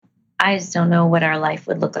I just don't know what our life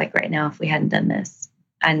would look like right now if we hadn't done this.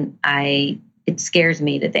 And it scares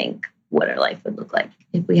me to think what our life would look like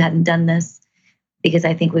if we hadn't done this, because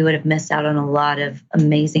I think we would have missed out on a lot of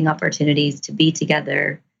amazing opportunities to be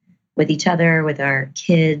together with each other, with our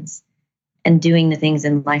kids, and doing the things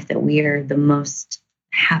in life that we're the most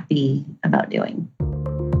happy about doing.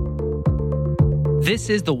 This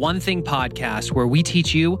is the One Thing podcast, where we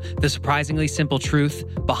teach you the surprisingly simple truth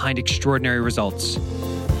behind extraordinary results.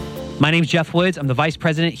 My name's Jeff Woods. I'm the vice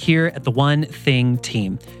president here at the One Thing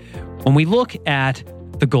team. When we look at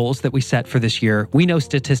the goals that we set for this year, we know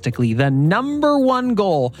statistically the number one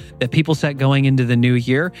goal that people set going into the new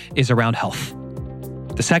year is around health.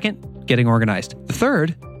 The second, getting organized. The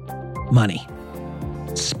third, money.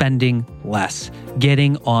 Spending less,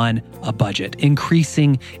 getting on a budget,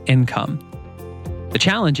 increasing income. The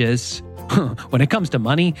challenge is, when it comes to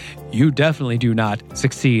money, you definitely do not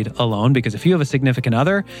succeed alone, because if you have a significant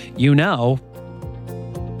other, you know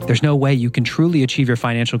there's no way you can truly achieve your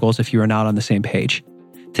financial goals if you are not on the same page.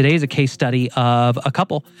 Today is a case study of a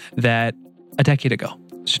couple that a decade ago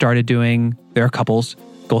started doing their couples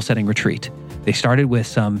goal-setting retreat. They started with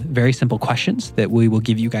some very simple questions that we will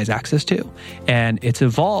give you guys access to. And it's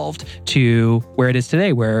evolved to where it is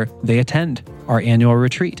today, where they attend our annual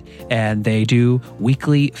retreat and they do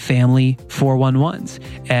weekly family 411s.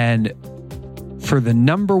 And for the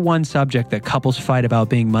number one subject that couples fight about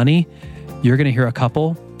being money, you're going to hear a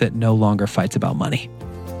couple that no longer fights about money.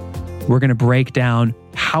 We're going to break down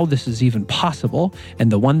how this is even possible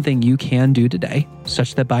and the one thing you can do today,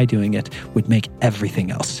 such that by doing it would make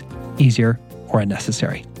everything else easier or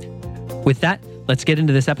unnecessary. With that, let's get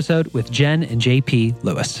into this episode with Jen and JP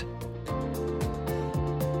Lewis.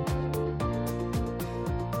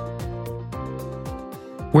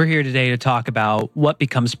 We're here today to talk about what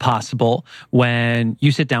becomes possible when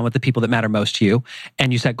you sit down with the people that matter most to you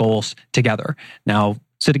and you set goals together. Now,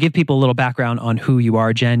 so to give people a little background on who you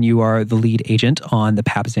are, Jen, you are the lead agent on the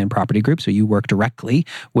Papasan Property Group. So you work directly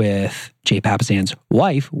with Jay Papasan's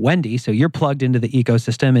wife, Wendy. So you're plugged into the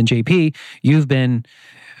ecosystem. And JP, you've been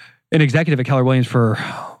an executive at Keller Williams for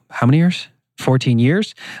how many years? 14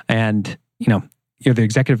 years. And, you're the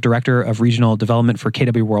executive director of regional development for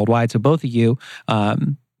KW Worldwide. So both of you,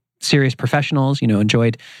 serious professionals,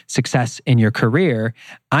 enjoyed success in your career.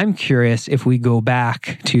 I'm curious if we go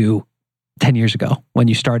back to 10 years ago when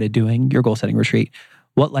you started doing your goal-setting retreat,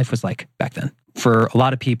 what life was like back then. For a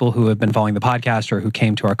lot of people who have been following the podcast or who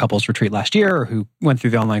came to our couples retreat last year or who went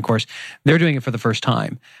through the online course, they're doing it for the first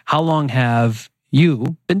time. How long have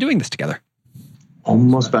you been doing this together?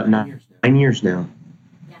 Almost about 9 years now.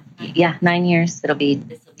 Yeah, 9 years.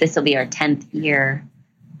 This will be our 10th year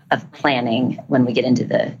of planning when we get into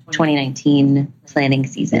the 2019 planning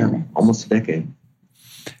season. Yeah, almost a decade.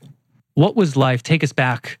 What was life? Take us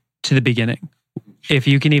back to the beginning. If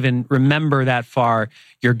you can even remember that far,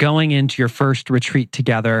 you're going into your first retreat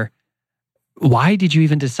together. Why did you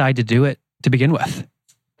even decide to do it to begin with?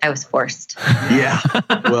 I was forced. Yeah.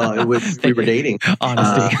 Well, we were dating.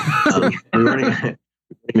 Honesty. We weren't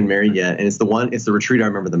even married yet. And it's the retreat I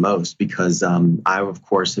remember the most because I, of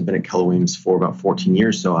course, have been at Keller Williams for about 14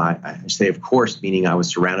 years. So I say, of course, meaning I was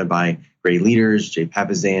surrounded by great leaders, Jay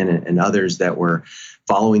Papasan and others that were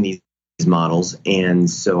following these models. And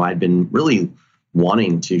so I'd been really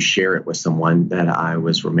wanting to share it with someone that I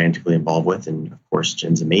was romantically involved with. And of course,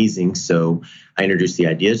 Jen's amazing. So I introduced the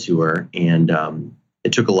idea to her, and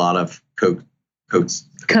it took a lot of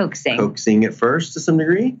coaxing at first to some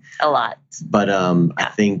degree. A lot. But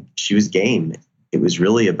I think she was game. It was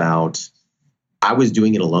really about, I was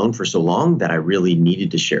doing it alone for so long that I really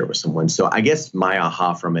needed to share it with someone. So I guess my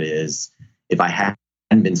aha from it is, if I hadn't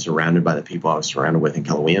been surrounded by the people I was surrounded with in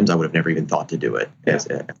Keller Williams, I would have never even thought to do it as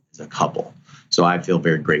a couple. So I feel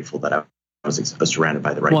very grateful that I was surrounded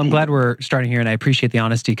by the right people. Well, I'm glad we're starting here, and I appreciate the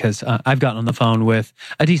honesty because I've gotten on the phone with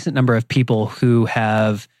a decent number of people who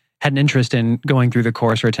have had an interest in going through the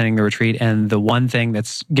course or attending the retreat. And the one thing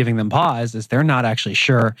that's giving them pause is they're not actually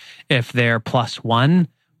sure if their plus one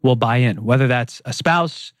will buy in, whether that's a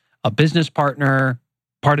spouse, a business partner,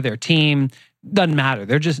 part of their team. Doesn't matter.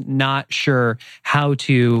 They're just not sure how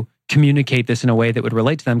to communicate this in a way that would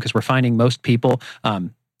relate to them, because we're finding most people,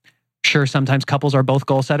 sure, sometimes couples are both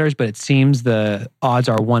goal setters, but it seems the odds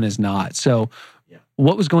are one is not. So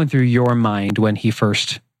what was going through your mind when he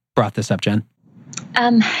first brought this up, Jen?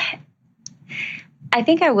 I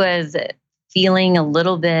think I was feeling a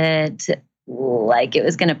little bit like it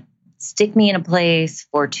was going to stick me in a place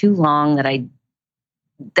for too long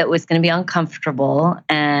that was going to be uncomfortable,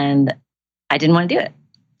 and I didn't want to do it.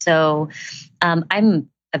 So I'm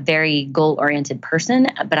a very goal-oriented person,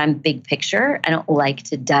 but I'm big picture. I don't like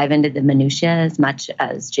to dive into the minutia as much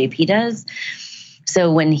as JP does.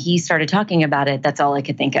 So when he started talking about it, that's all I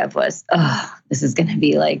could think of was, oh, this is going to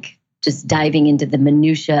be like just diving into the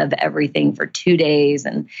minutia of everything for 2 days.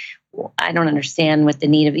 And I don't understand what the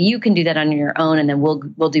need of it. You can do that on your own, and then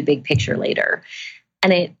we'll do big picture later.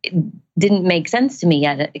 And it didn't make sense to me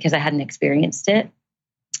yet because I hadn't experienced it.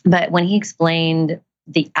 But when he explained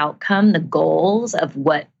the outcome, the goals of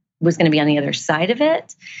what was going to be on the other side of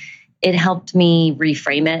it, it helped me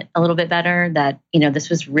reframe it a little bit better that, this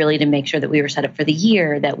was really to make sure that we were set up for the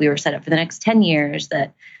year, that we were set up for the next 10 years,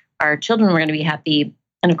 that our children were going to be happy.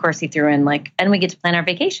 And of course, he threw in and we get to plan our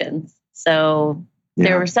vacations. So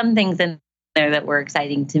there were some things in there that were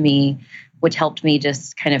exciting to me, which helped me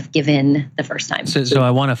just kind of give in the first time. So I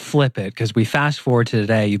want to flip it because we fast forward to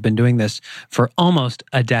today. You've been doing this for almost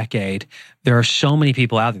a decade. There are so many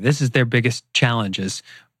people out there. This is their biggest challenge is,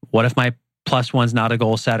 what if my plus one's not a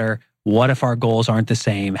goal setter? What if our goals aren't the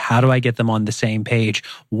same? How do I get them on the same page?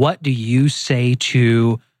 What do you say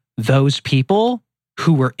to those people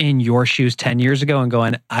who were in your shoes 10 years ago and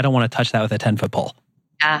going, I don't want to touch that with a 10-foot pole?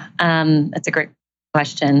 Yeah, that's a great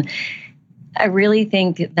question. I really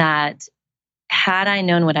think that had I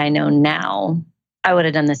known what I know now, I would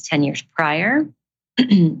have done this 10 years prior.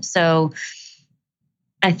 So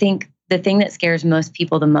I think the thing that scares most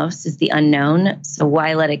people the most is the unknown. So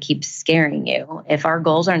why let it keep scaring you? If our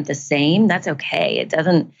goals aren't the same, that's okay. It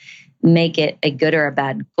doesn't make it a good or a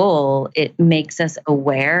bad goal. It makes us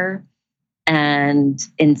aware and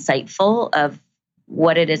insightful of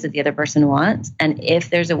what it is that the other person wants. And if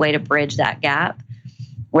there's a way to bridge that gap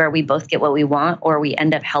where we both get what we want, or we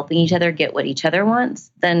end up helping each other get what each other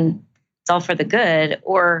wants, then it's all for the good.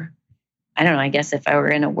 Or I don't know, I guess if I were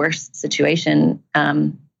in a worse situation,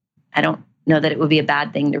 I don't know that it would be a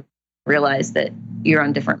bad thing to realize that you're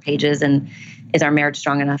on different pages, and is our marriage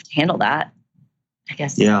strong enough to handle that? I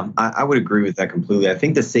guess. Yeah, I would agree with that completely. I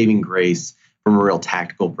think the saving grace from a real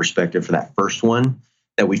tactical perspective for that first one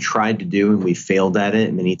that we tried to do and we failed at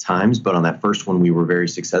it many times, but on that first one we were very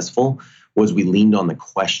successful, was we leaned on the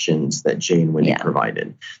questions that Jay and Wendy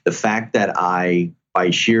provided. The fact that I, by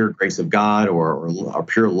sheer grace of God or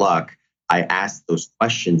pure luck, I asked those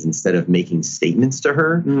questions instead of making statements to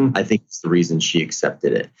her, I think it's the reason she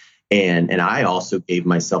accepted it. And I also gave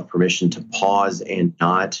myself permission to pause and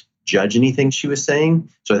not judge anything she was saying.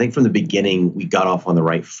 So I think from the beginning, we got off on the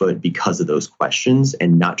right foot because of those questions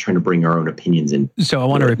and not trying to bring our own opinions in. So I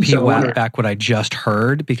want to repeat back what I just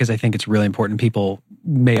heard, because I think it's really important. People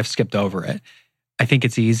may have skipped over it. I think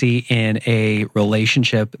it's easy in a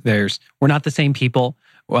relationship. We're not the same people.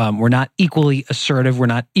 We're not equally assertive. We're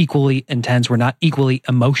not equally intense. We're not equally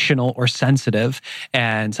emotional or sensitive.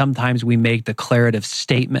 And sometimes we make declarative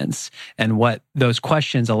statements. And what those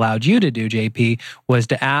questions allowed you to do, JP, was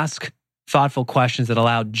to ask thoughtful questions that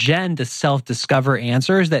allowed Jen to self-discover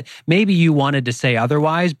answers that maybe you wanted to say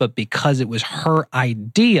otherwise, but because it was her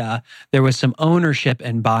idea, there was some ownership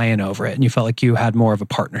and buy-in over it. And you felt like you had more of a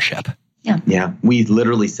partnership. Yeah. We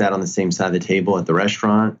literally sat on the same side of the table at the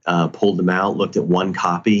restaurant, pulled them out, looked at one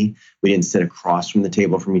copy. We didn't sit across from the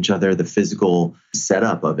table from each other. The physical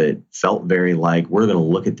setup of it felt very like we're going to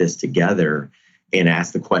look at this together and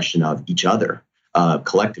ask the question of each other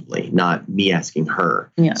collectively, not me asking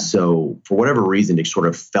her. Yeah. So for whatever reason, it sort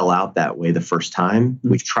of fell out that way the first time.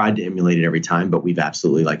 We've tried to emulate it every time, but we've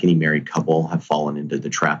absolutely, like any married couple, have fallen into the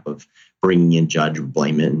trap of bringing in judge or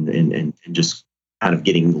blame it and just kind of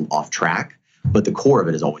getting off track, but the core of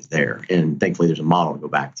it is always there. And thankfully there's a model to go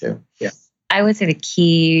back to. Yeah. I would say the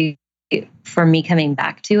key for me coming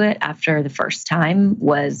back to it after the first time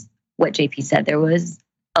was what JP said. There was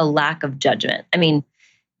a lack of judgment. I mean,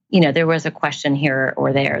 there was a question here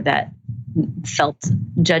or there that felt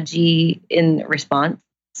judgy in response.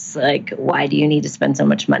 Like, why do you need to spend so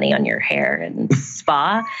much money on your hair and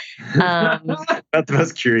spa? That's the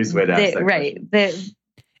most curious way to ask that right.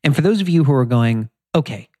 And for those of you who are going,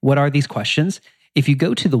 okay, what are these questions? If you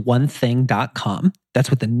go to theonething.com, that's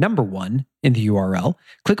with the number 1 in the URL,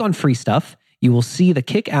 click on free stuff, you will see the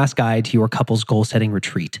kick-ass guide to your couple's goal-setting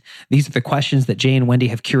retreat. These are the questions that Jay and Wendy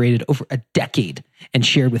have curated over a decade and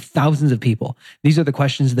shared with thousands of people. These are the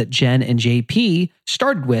questions that Jen and JP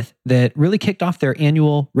started with that really kicked off their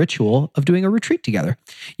annual ritual of doing a retreat together.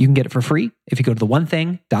 You can get it for free if you go to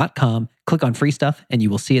theonething.com, click on free stuff, and you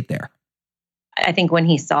will see it there. I think when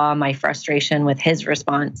he saw my frustration with his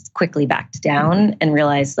response, quickly backed down and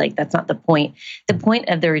realized that's not the point. The point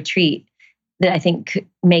of the retreat that I think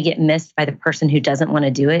may get missed by the person who doesn't want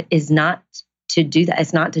to do it is not to do that.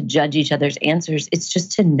 It's not to judge each other's answers. It's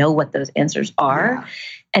just to know what those answers are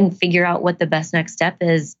and figure out what the best next step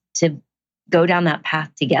is to go down that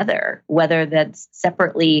path together, whether that's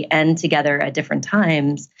separately and together at different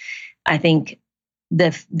times. I think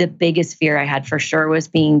the biggest fear I had for sure was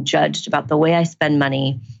being judged about the way I spend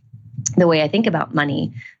money, the way I think about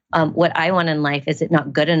money. What I want in life, is it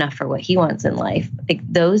not good enough for what he wants in life? Like,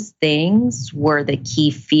 those things were the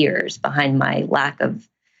key fears behind my lack of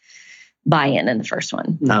buy-in in the first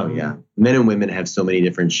one. Oh, yeah. Men and women have so many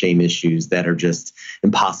different shame issues that are just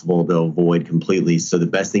impossible to avoid completely. So the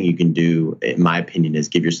best thing you can do, in my opinion, is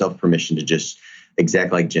give yourself permission to just,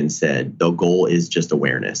 exactly like Jen said, the goal is just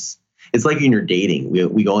awareness. It's like when you're dating.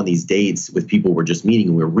 We go on these dates with people we're just meeting,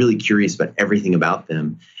 and we're really curious about everything about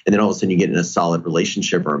them. And then all of a sudden you get in a solid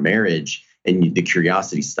relationship or a marriage, and the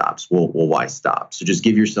curiosity stops. Well, why stop? So just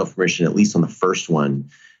give yourself permission, at least on the first one,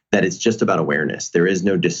 that it's just about awareness. There is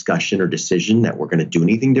no discussion or decision that we're going to do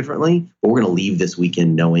anything differently, but we're going to leave this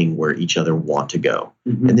weekend knowing where each other want to go.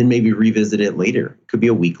 Mm-hmm. And then maybe revisit it later. It could be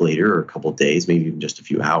a week later or a couple of days, maybe even just a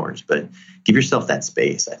few hours. But give yourself that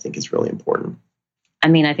space. I think is really important. I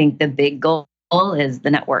mean, I think the big goal is the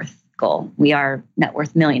net worth goal. We are net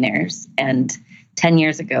worth millionaires. And 10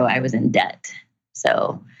 years ago, I was in debt.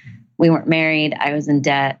 So we weren't married. I was in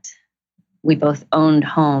debt. We both owned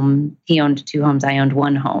home. He owned 2 homes. I owned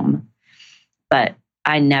 1 home. But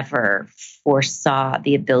I never foresaw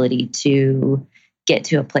the ability to get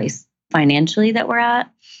to a place financially that we're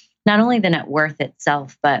at. Not only the net worth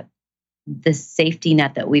itself, but the safety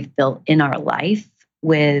net that we've built in our life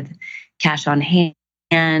with cash on hand,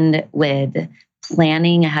 and with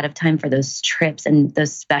planning ahead of time for those trips and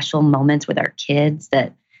those special moments with our kids,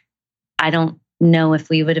 that I don't know if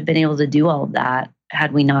we would have been able to do all of that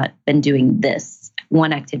had we not been doing this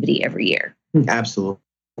one activity every year.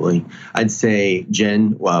 Absolutely. I'd say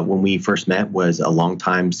Jen, when we first met, was a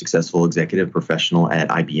longtime successful executive professional at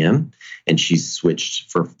IBM, and she's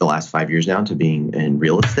switched for the last 5 years now to being in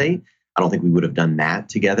real estate. I don't think we would have done that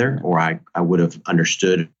together, or I would have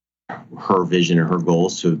understood her vision or her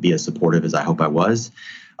goals to be as supportive as I hope I was.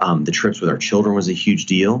 The trips with our children was a huge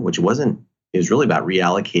deal, which it was really about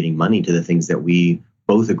reallocating money to the things that we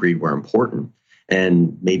both agreed were important,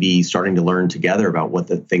 and maybe starting to learn together about what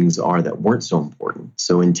the things are that weren't so important.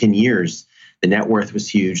 So in 10 years, the net worth was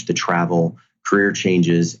huge, the travel, career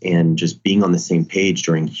changes, and just being on the same page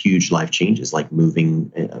during huge life changes, like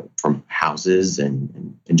moving from houses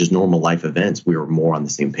and just normal life events. We were more on the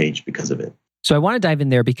same page because of it. So I want to dive in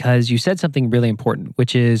there because you said something really important,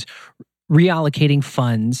 which is reallocating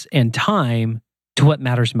funds and time to what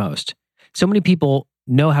matters most. So many people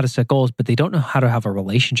know how to set goals, but they don't know how to have a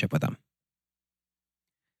relationship with them.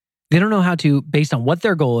 They don't know how to, based on what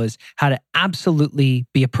their goal is, how to absolutely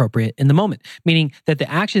be appropriate in the moment, meaning that the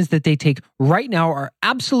actions that they take right now are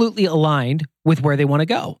absolutely aligned with where they want to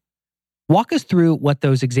go. Walk us through what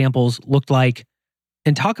those examples looked like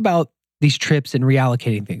and talk about these trips and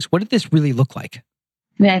reallocating things. What did this really look like?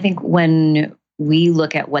 I mean, I think when we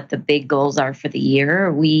look at what the big goals are for the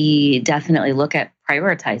year, we definitely look at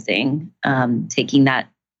prioritizing, taking that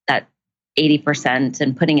 80%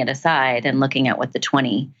 and putting it aside and looking at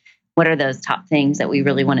what are those top things that we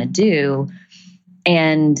really want to do?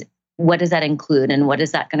 And what does that include? And what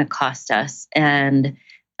is that going to cost us? And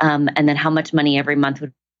then how much money every month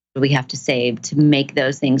would we have to save to make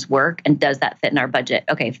those things work? And does that fit in our budget?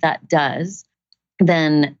 Okay, if that does,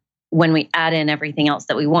 then when we add in everything else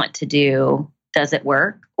that we want to do, does it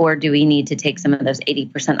work? Or do we need to take some of those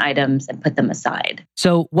 80% items and put them aside?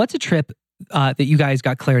 So what's a trip that you guys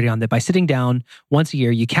got clarity on, that by sitting down once a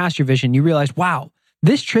year, you cast your vision, you realize, wow,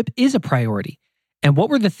 this trip is a priority? And what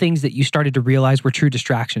were the things that you started to realize were true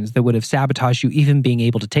distractions that would have sabotaged you even being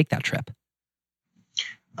able to take that trip?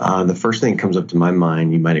 The first thing that comes up to my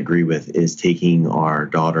mind, you might agree with, is taking our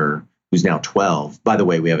daughter, who's now 12. By the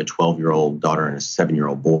way, we have a 12-year-old daughter and a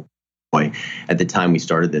 7-year-old boy. At the time we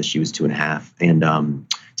started this, she was 2.5, and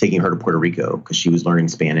taking her to Puerto Rico because she was learning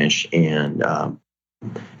Spanish and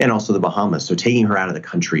also the Bahamas. So taking her out of the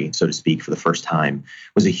country, so to speak, for the first time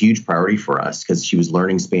was a huge priority for us because she was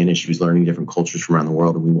learning Spanish. She was learning different cultures from around the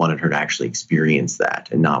world, and we wanted her to actually experience that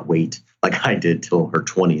and not wait like I did till her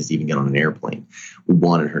 20s to even get on an airplane. We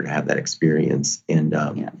wanted her to have that experience, and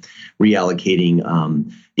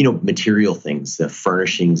reallocating, material things, the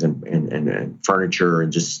furnishings and furniture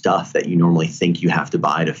and just stuff that you normally think you have to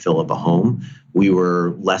buy to fill up a home. We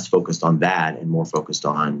were less focused on that and more focused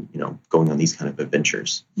on, going on these kind of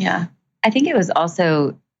adventures. Yeah. I think it was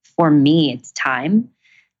also, for me, it's time.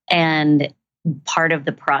 And part of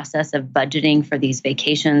the process of budgeting for these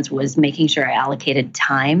vacations was making sure I allocated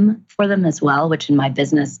time for them as well, which in my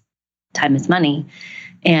business time is money.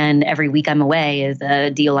 And every week I'm away is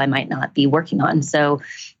a deal I might not be working on. So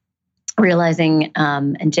realizing,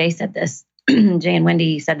 and Jay said this, Jay and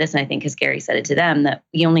Wendy said this, and I think because Gary said it to them, that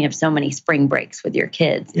you only have so many spring breaks with your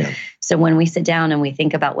kids. Yeah. So when we sit down and we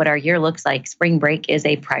think about what our year looks like, spring break is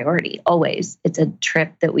a priority, always. It's a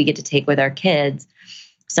trip that we get to take with our kids.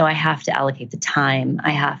 So I have to allocate the time.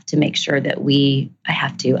 I have to make sure that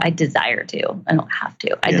I desire to, I don't have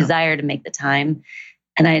to. I desire to make the time.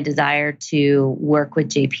 And I desire to work with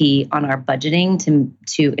JP on our budgeting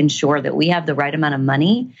to ensure that we have the right amount of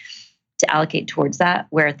money to allocate towards that,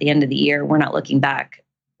 where at the end of the year, we're not looking back,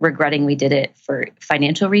 regretting we did it for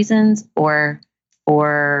financial reasons or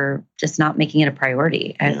just not making it a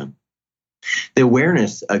priority. The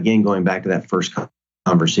awareness, again, going back to that first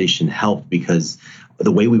conversation, helped because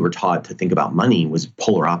the way we were taught to think about money was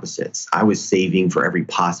polar opposites. I was saving for every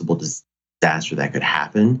possible disaster that could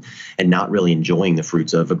happen and not really enjoying the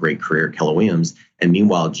fruits of a great career at Keller Williams. And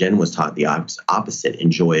meanwhile, Jen was taught the opposite: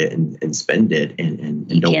 enjoy it and spend it and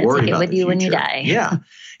don't worry about it with you when you die. Yeah.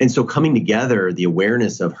 And so coming together, the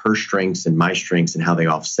awareness of her strengths and my strengths and how they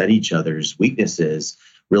offset each other's weaknesses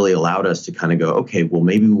really allowed us to kind of go, okay, well,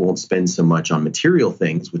 maybe we won't spend so much on material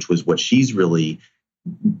things, which was what she's really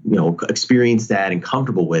experienced that and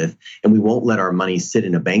comfortable with, and we won't let our money sit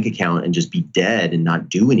in a bank account and just be dead and not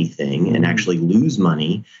do anything and actually lose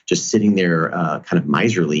money just sitting there kind of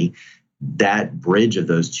miserly. That bridge of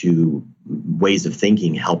those two ways of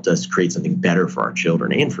thinking helped us create something better for our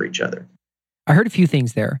children and for each other. I heard a few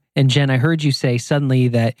things there. And Jen, I heard you say suddenly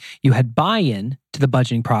that you had buy-in to the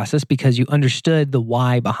budgeting process because you understood the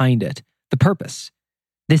why behind it, the purpose.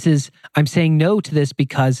 I'm saying no to this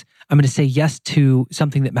because I'm going to say yes to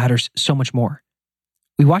something that matters so much more.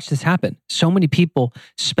 We watch this happen. So many people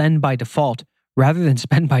spend by default rather than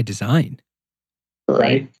spend by design.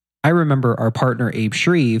 Right. I remember our partner, Abe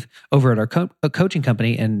Shreve, over at our coaching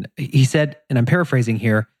company, and he said, and I'm paraphrasing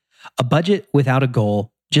here, a budget without a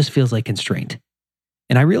goal just feels like constraint.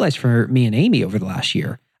 And I realized for me and Amy over the last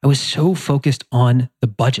year, I was so focused on the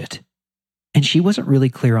budget. And she wasn't really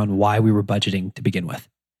clear on why we were budgeting to begin with.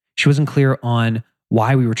 She wasn't clear on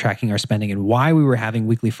why we were tracking our spending and why we were having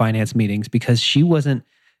weekly finance meetings, because she wasn't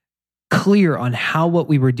clear on how what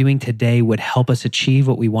we were doing today would help us achieve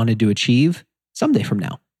what we wanted to achieve someday from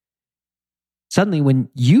now. Suddenly, when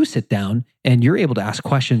you sit down and you're able to ask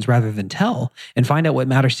questions rather than tell and find out what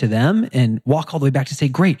matters to them and walk all the way back to say,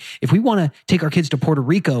 great, if we want to take our kids to Puerto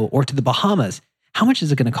Rico or to the Bahamas, how much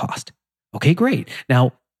is it going to cost? Okay, great.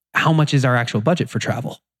 Now, how much is our actual budget for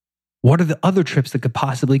travel? What are the other trips that could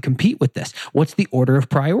possibly compete with this? What's the order of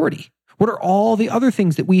priority? What are all the other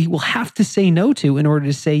things that we will have to say no to in order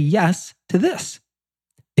to say yes to this?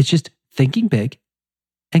 It's just thinking big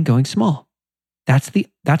and going small. That's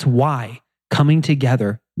why coming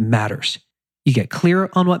together matters. You get clear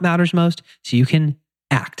on what matters most so you can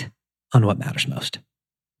act on what matters most.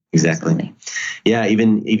 Exactly. Yeah,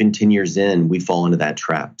 even 10 years in, we fall into that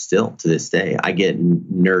trap still to this day. I get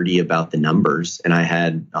nerdy about the numbers, and I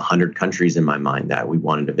had 100 countries in my mind that we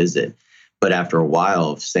wanted to visit. But after a while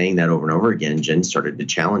of saying that over and over again, Jen started to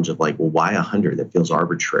challenge of like, well, why 100? That feels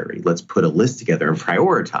arbitrary. Let's put a list together and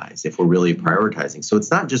prioritize if we're really prioritizing. So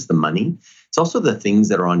it's not just the money. It's also the things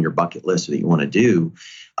that are on your bucket list or that you want to do.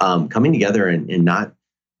 Coming together and not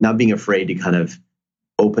being afraid to kind of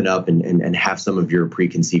open up and have some of your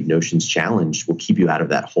preconceived notions challenged will keep you out of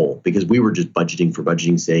that hole, because we were just budgeting for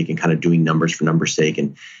budgeting's sake and kind of doing numbers for numbers' sake.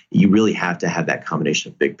 And you really have to have that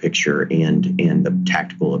combination of big picture and the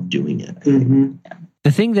tactical of doing it. Mm-hmm.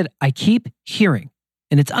 The thing that I keep hearing,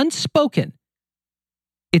 and it's unspoken,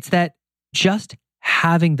 it's that just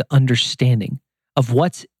having the understanding of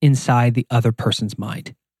what's inside the other person's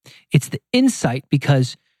mind. It's the insight,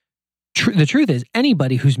 because the truth is,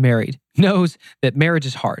 anybody who's married knows that marriage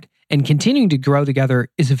is hard, and continuing to grow together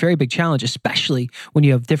is a very big challenge, especially when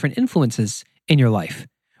you have different influences in your life.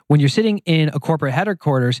 When you're sitting in a corporate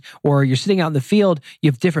headquarters or you're sitting out in the field,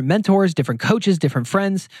 you have different mentors, different coaches, different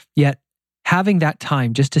friends, yet having that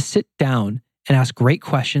time just to sit down and ask great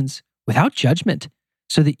questions without judgment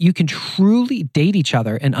so that you can truly date each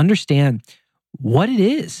other and understand what it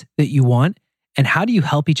is that you want and how do you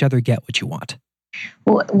help each other get what you want.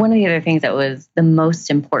 Well, one of the other things that was the most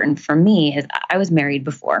important for me is I was married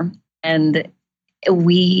before, and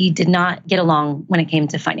we did not get along when it came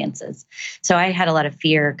to finances. So I had a lot of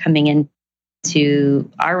fear coming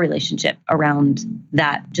into our relationship around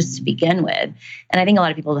that just to begin with. And I think a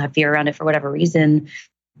lot of people have fear around it for whatever reason.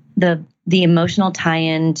 The emotional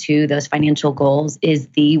tie-in to those financial goals is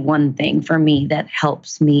the one thing for me that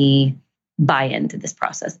helps me buy into this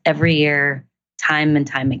process every year, time and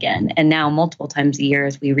time again. And now multiple times a year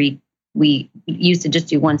as we We used to just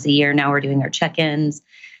do once a year. Now we're doing our check-ins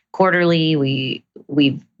quarterly.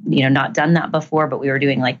 We've not done that before, but we were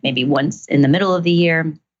doing like maybe once in the middle of the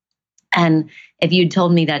year. And if you'd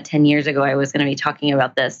told me that 10 years ago I was going to be talking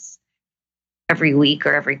about this every week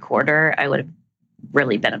or every quarter, I would have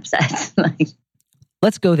really been upset.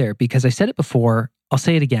 Let's go there, because I said it before, I'll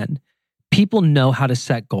say it again. People know how to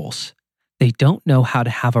set goals. They don't know how to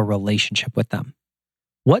have a relationship with them.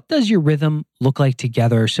 What does your rhythm look like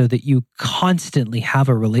together so that you constantly have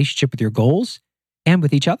a relationship with your goals and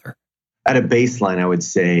with each other? At a baseline, I would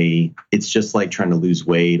say it's just like trying to lose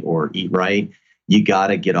weight or eat right. You got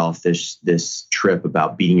to get off this trip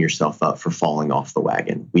about beating yourself up for falling off the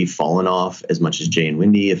wagon. We've fallen off as much as Jay and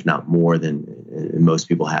Wendy, if not more than most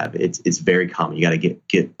people have. It's very common. You got to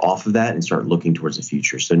get off of that and start looking towards the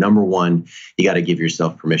future. So number one, you got to give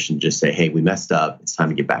yourself permission to just say, hey, we messed up. It's time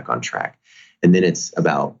to get back on track. And then it's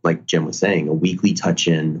about, like Jen was saying, a weekly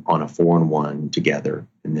touch-in on a 4-on-1 together,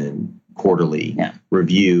 and then quarterly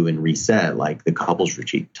review and reset, like the couples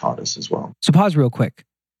retreat taught us as well. So pause real quick.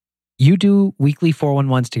 You do weekly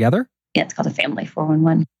 4-on-1s together? Yeah, it's called a family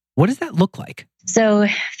 4-on-1. What does that look like? So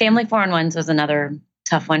family 4-on-1s was another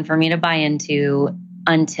tough one for me to buy into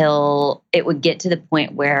until it would get to the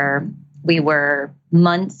point where we were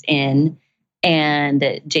months in and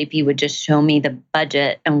JP would just show me the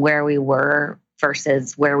budget and where we were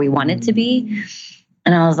versus where we wanted to be.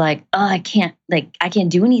 And I was like, oh, I can't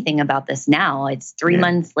do anything about this now. It's 3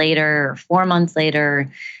 months later or 4 months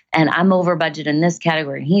later, and I'm over budget in this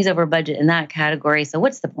category and he's over budget in that category. So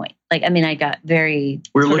what's the point? I got very...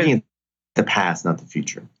 We're looking at the past, not the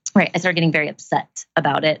future. Right. I started getting very upset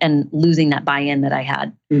about it and losing that buy-in that I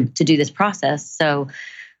had to do this process. So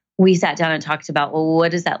we sat down and talked about, well,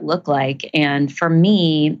 what does that look like? And for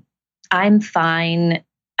me, I'm fine.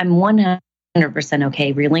 I'm 100%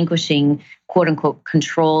 okay relinquishing, quote unquote,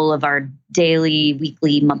 control of our daily,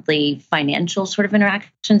 weekly, monthly financial sort of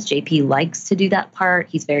interactions. JP likes to do that part.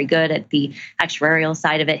 He's very good at the actuarial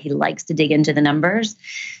side of it. He likes to dig into the numbers.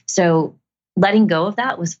 So letting go of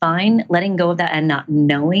that was fine. Letting go of that and not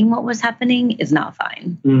knowing what was happening is not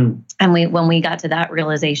fine. And when we got to that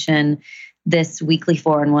realization, this weekly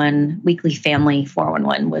 4-on-1, weekly family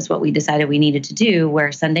 4-on-1 was what we decided we needed to do,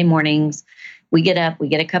 where Sunday mornings we get up, we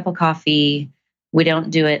get a cup of coffee. We don't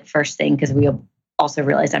do it first thing because we also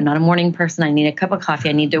realized I'm not a morning person. I need a cup of coffee.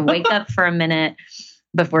 I need to wake up for a minute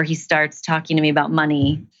before he starts talking to me about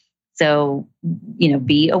money. So,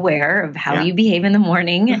 be aware of how you behave in the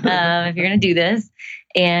morning if you're going to do this.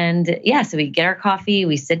 And so we get our coffee,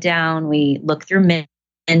 we sit down, we look through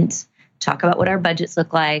Mint, talk about what our budgets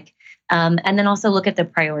look like. And then also look at the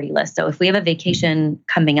priority list. So if we have a vacation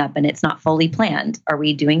coming up and it's not fully planned, are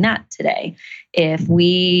we doing that today? If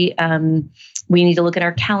we need to look at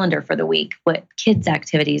our calendar for the week, what kids'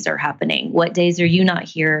 activities are happening? What days are you not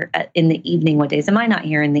here in the evening? What days am I not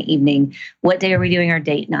here in the evening? What day are we doing our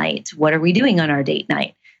date night? What are we doing on our date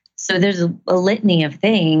night? So there's a litany of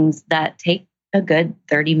things that take a good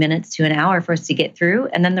 30 minutes to an hour for us to get through.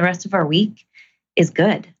 And then the rest of our week is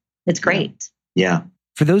good. It's great. Yeah.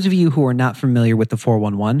 For those of you who are not familiar with the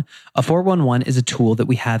 4-1-1, a 4-1-1 is a tool that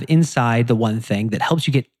we have inside the One Thing that helps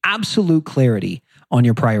you get absolute clarity on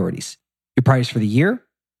your priorities. Your priorities for the year,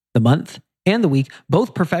 the month, and the week,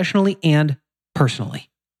 both professionally and personally.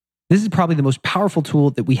 This is probably the most powerful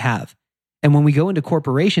tool that we have. And when we go into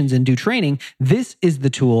corporations and do training, this is the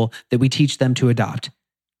tool that we teach them to adopt.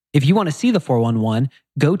 If you want to see the 4-1-1,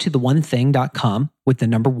 go to theonething.com with the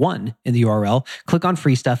number 1 in the URL, click on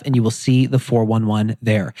free stuff, and you will see the 4-1-1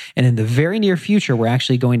 there. And in the very near future, we're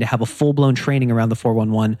actually going to have a full-blown training around the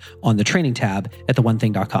 4-1-1 on the training tab at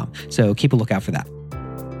theonething.com. So keep a lookout for that.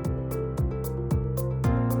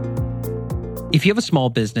 If you have a small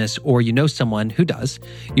business or you know someone who does,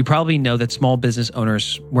 you probably know that small business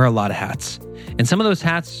owners wear a lot of hats. And some of those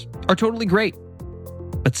hats are totally great.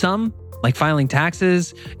 But some, like filing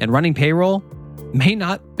taxes and running payroll, may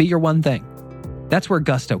not be your one thing. That's where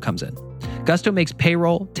Gusto comes in. Gusto makes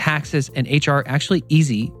payroll, taxes, and HR actually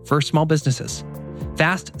easy for small businesses.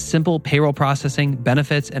 Fast, simple payroll processing,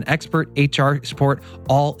 benefits, and expert HR support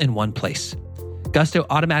all in one place. Gusto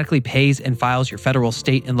automatically pays and files your federal,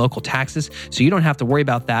 state, and local taxes, so you don't have to worry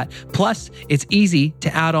about that. Plus, it's easy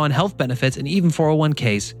to add on health benefits and even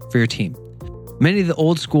 401ks for your team. Many of the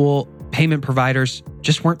old school payment providers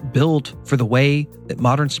just weren't built for the way that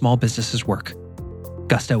modern small businesses work.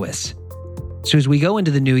 Gusto is. So as we go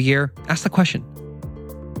into the new year, ask the question,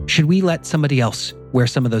 should we let somebody else wear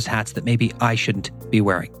some of those hats that maybe I shouldn't be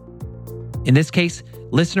wearing? In this case,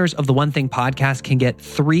 listeners of the One Thing podcast can get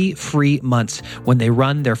 3 free months when they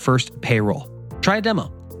run their first payroll. Try a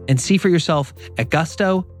demo. and see for yourself at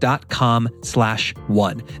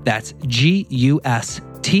gusto.com/one. That's gusto.com/ONE.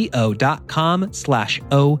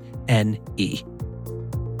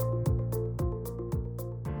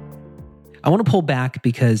 I want to pull back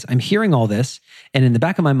because I'm hearing all this, and in the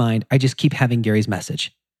back of my mind, I just keep having Gary's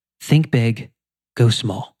message. Think big, go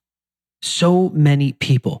small. So many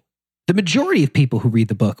people, the majority of people who read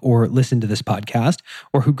the book or listen to this podcast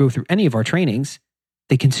or who go through any of our trainings,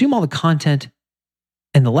 they consume all the content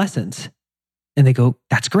and the lessons, and they go,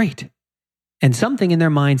 that's great. And something in their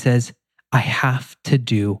mind says, I have to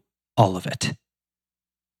do all of it.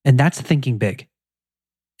 And that's thinking big.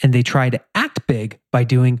 And they try to act big by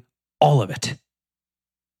doing all of it.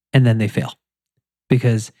 And then they fail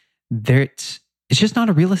because it's just not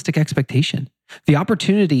a realistic expectation. The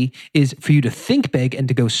opportunity is for you to think big and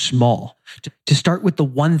to go small, to start with the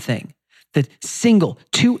one thing, that single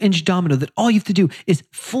 2-inch domino that all you have to do is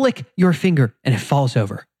flick your finger and it falls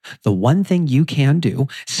over. The one thing you can do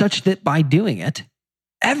such that by doing it,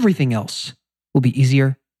 everything else will be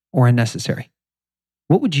easier or unnecessary.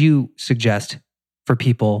 What would you suggest for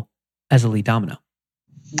people as a lead domino?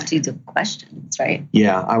 Do the questions, right?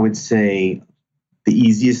 Yeah, I would say the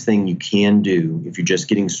easiest thing you can do if you're just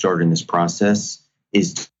getting started in this process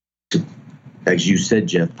is to, as you said,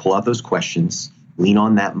 Jeff, pull out those questions, lean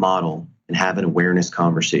on that model, and have an awareness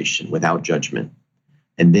conversation without judgment.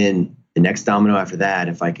 And then the next domino after that,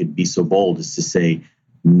 if I could be so bold, is to say,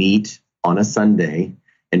 meet on a Sunday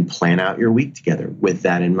and plan out your week together with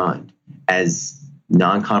that in mind, as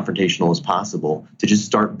non-confrontational as possible, to just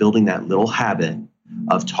start building that little habit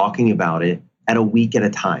of talking about it at a week at a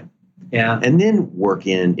time. Yeah. And then work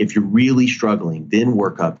in, if you're really struggling, then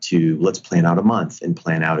work up to, let's plan out a month and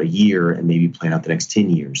plan out a year and maybe plan out the next 10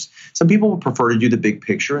 years. Some people would prefer to do the big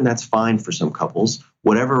picture, and that's fine for some couples,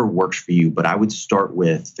 whatever works for you. But I would start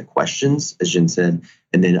with the questions, as Jen said,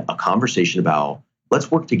 and then a conversation about,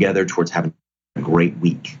 let's work together towards having a great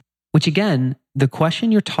week. Which again, the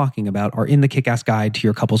question you're talking about are in the Kick-Ass Guide to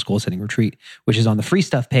Your Couples Goal Setting Retreat, which is on the free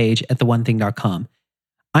stuff page at theonething.com.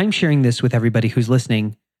 I'm sharing this with everybody who's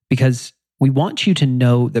listening because we want you to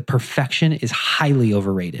know that perfection is highly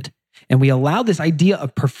overrated. And we allow this idea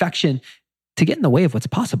of perfection to get in the way of what's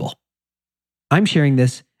possible. I'm sharing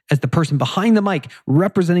this as the person behind the mic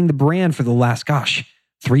representing the brand for the last,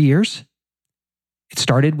 3 years. It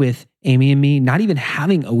started with Amy and me not even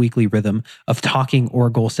having a weekly rhythm of talking or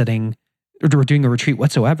goal setting or doing a retreat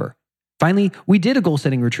whatsoever. Finally, we did a goal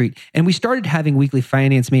setting retreat and we started having weekly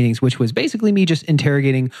finance meetings, which was basically me just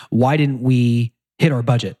interrogating, why didn't we hit our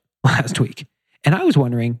budget last week? And I was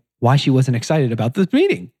wondering why she wasn't excited about this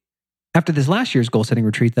meeting. After this last year's goal setting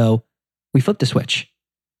retreat, though, we flipped a switch.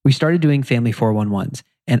 We started doing family 411s,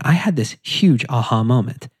 and I had this huge aha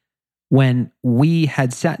moment. When we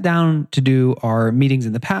had sat down to do our meetings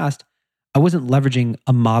in the past, I wasn't leveraging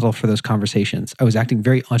a model for those conversations. I was acting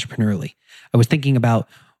very entrepreneurially. I was thinking about,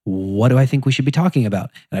 what do I think we should be talking about?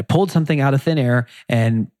 And I pulled something out of thin air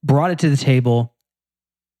and brought it to the table.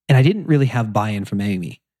 And I didn't really have buy-in from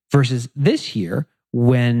Amy. Versus this year,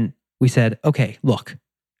 when we said, okay, look,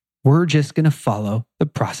 we're just going to follow the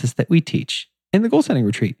process that we teach in the goal setting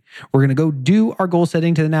retreat. We're going to go do our goal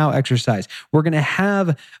setting to the now exercise. We're going to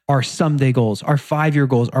have our someday goals, our 5-year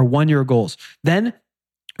goals, our 1-year goals. Then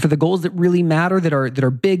for the goals that really matter, that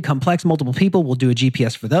are big, complex, multiple people, we'll do a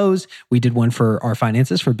GPS for those. We did one for our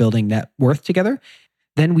finances, for building net worth together.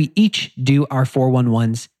 Then we each do our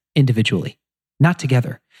 411s individually, not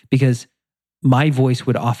together, because my voice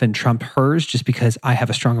would often trump hers just because I have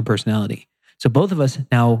a stronger personality. So both of us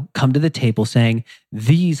now come to the table saying,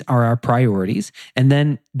 these are our priorities. And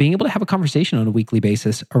then being able to have a conversation on a weekly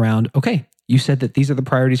basis around, okay, you said that these are the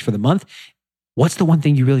priorities for the month. What's the one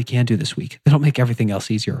thing you really can do this week that'll make everything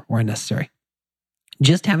else easier or unnecessary?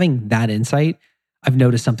 Just having that insight, I've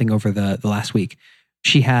noticed something over the last week.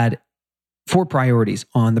 She had 4 priorities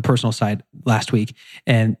on the personal side last week,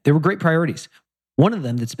 and they were great priorities. One of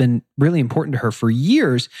them that's been really important to her for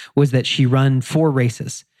years was that she run 4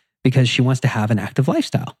 races because she wants to have an active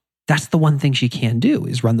lifestyle. That's the one thing she can do,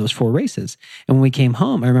 is run those 4 races. And when we came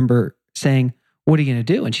home, I remember saying, what are you going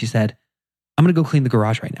to do? And she said, I'm going to go clean the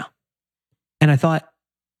garage right now. And I thought,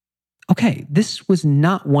 okay, this was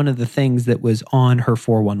not one of the things that was on her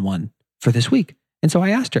 411 for this week. And so I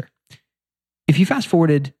asked her, if you fast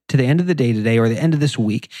forwarded to the end of the day today or the end of this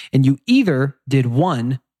week, and you either did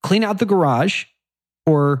 1, clean out the garage,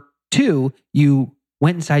 or 2, you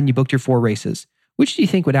went inside and you booked your 4 races, which do you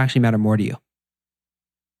think would actually matter more to you?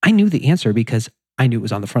 I knew the answer because I knew it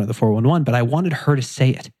was on the front of the 411, but I wanted her to say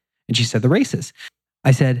it. And she said the races.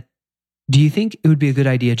 I said, do you think it would be a good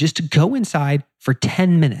idea just to go inside for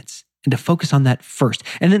 10 minutes and to focus on that first.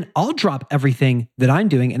 And then I'll drop everything that I'm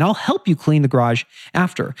doing and I'll help you clean the garage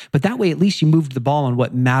after. But that way, at least you moved the ball on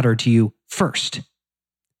what mattered to you first.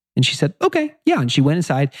 And she said, okay, yeah. And she went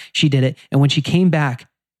inside, she did it. And when she came back,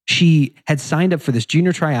 she had signed up for this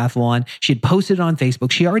junior triathlon. She had posted it on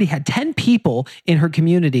Facebook. She already had 10 people in her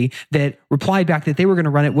community that replied back that they were going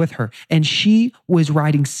to run it with her. And she was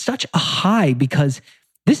riding such a high because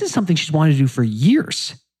this is something she's wanted to do for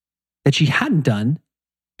years that she hadn't done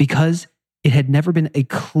because it had never been a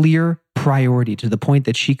clear priority to the point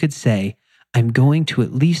that she could say, I'm going to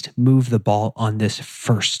at least move the ball on this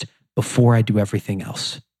first before I do everything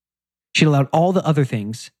else. She allowed all the other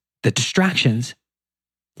things, the distractions,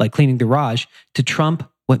 like cleaning the garage, to trump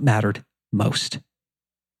what mattered most.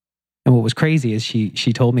 And what was crazy is she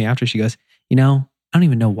told me after, she goes, I don't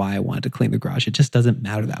even know why I wanted to clean the garage. It just doesn't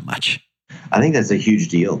matter that much. I think that's a huge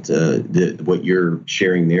deal to what you're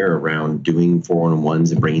sharing there around doing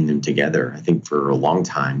 4-on-1s and bringing them together. I think for a long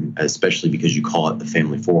time, especially because you call it the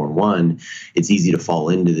family 4-on-1, it's easy to fall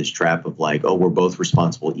into this trap of like, oh, we're both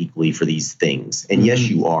responsible equally for these things. And yes,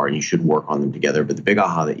 you are, and you should work on them together. But the big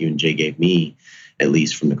aha that you and Jay gave me, at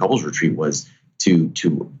least from the couples retreat, was to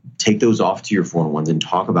take those off to your 4-on-1s and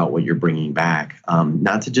talk about what you're bringing back.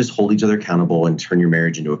 Not to just hold each other accountable and turn your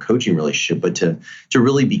marriage into a coaching relationship, but to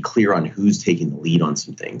really be clear on who's taking the lead on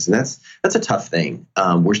some things. And that's a tough thing.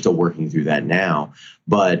 We're still working through that now,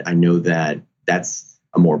 but I know that that's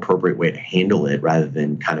a more appropriate way to handle it rather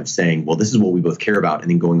than kind of saying, well, this is what we both care about, and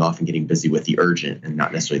then going off and getting busy with the urgent and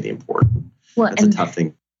not necessarily the important. Well, that's a tough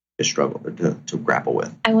thing to struggle to grapple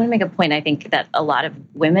with. I want to make a point. I think that a lot of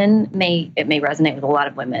women it may resonate with a lot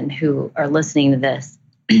of women who are listening to this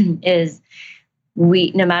is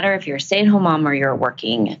no matter if you're a stay-at-home mom or you're a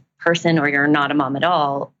working person or you're not a mom at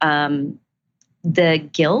all, the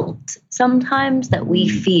guilt sometimes that we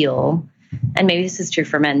feel, and maybe this is true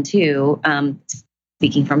for men too,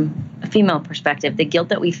 speaking from a female perspective, the guilt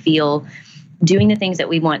that we feel doing the things that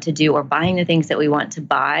we want to do or buying the things that we want to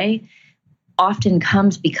buy often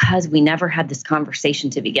comes because we never had this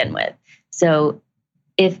conversation to begin with. So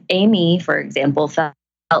if Amy, for example, felt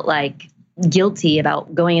like guilty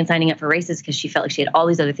about going and signing up for races because she felt like she had all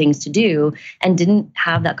these other things to do and didn't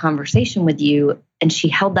have that conversation with you, and she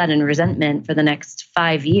held that in resentment for the next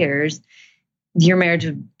 5 years, your marriage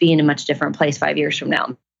would be in a much different place 5 years from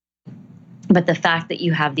now. But the fact that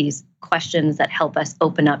you have these questions that help us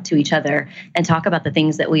open up to each other and talk about the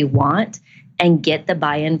things that we want and get the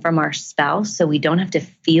buy-in from our spouse so we don't have to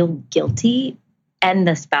feel guilty, and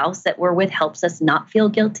the spouse that we're with helps us not feel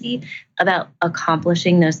guilty about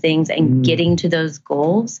accomplishing those things and getting to those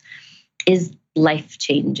goals, is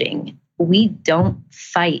life-changing. We don't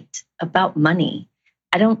fight about money.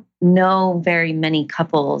 I don't know very many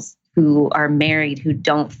couples who are married who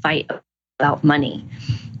don't fight about money.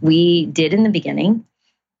 We did in the beginning,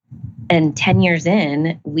 and 10 years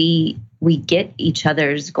in, we get each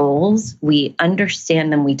other's goals. We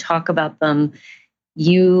understand them. We talk about them.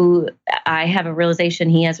 I have a realization,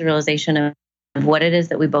 he has a realization of what it is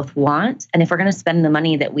that we both want. And if we're going to spend the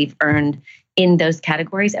money that we've earned in those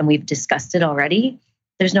categories and we've discussed it already,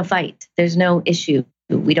 there's no fight. There's no issue.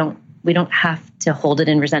 We don't have to hold it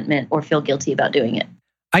in resentment or feel guilty about doing it.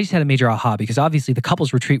 I just had a major aha because obviously the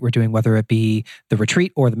couples retreat we're doing, whether it be the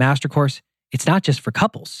retreat or the master course, it's not just for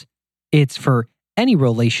couples. It's for any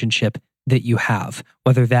relationship that you have,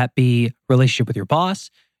 whether that be relationship with your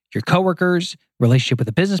boss, your coworkers, relationship with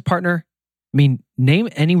a business partner. I mean, name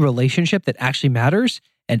any relationship that actually matters.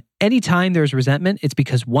 And anytime there's resentment, it's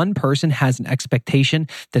because one person has an expectation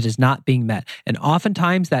that is not being met. And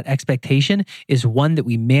oftentimes that expectation is one that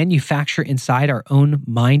we manufacture inside our own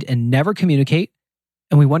mind and never communicate.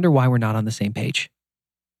 And we wonder why we're not on the same page.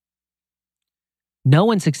 No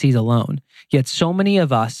one succeeds alone, yet so many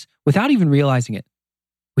of us, without even realizing it,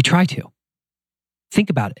 we try to. Think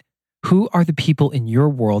about it. Who are the people in your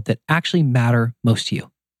world that actually matter most to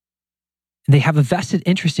you? They have a vested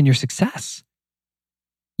interest in your success.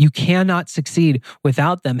 You cannot succeed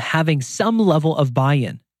without them having some level of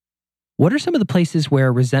buy-in. What are some of the places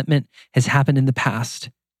where resentment has happened in the past,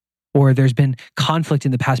 or there's been conflict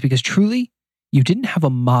in the past because truly you didn't have a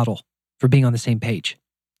model for being on the same page?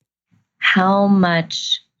 How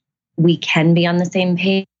much we can be on the same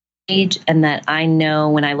page, and that I know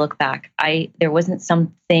when I look back, there wasn't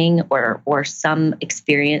something or some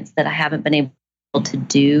experience that I haven't been able to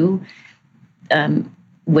do,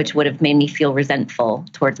 which would have made me feel resentful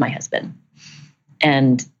towards my husband.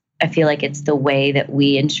 And I feel like it's the way that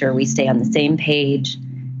we ensure we stay on the same page,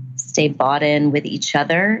 stay bought in with each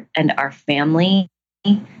other and our family,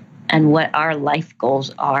 and what our life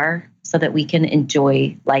goals are so that we can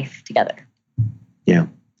enjoy life together. Yeah.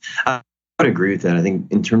 I would agree with that. I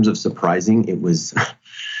think in terms of surprising,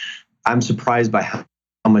 I'm surprised by how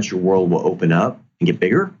much your world will open up and get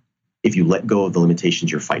bigger if you let go of the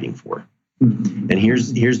limitations you're fighting for. And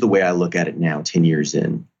here's the way I look at it now, 10 years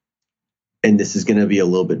in. And this is going to be a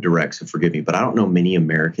little bit direct, so forgive me, but I don't know many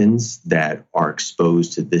Americans that are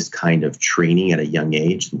exposed to this kind of training at a young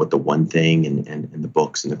age, what the One Thing and the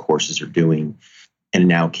books and the courses are doing, and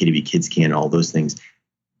now KW Kids Can, all those things.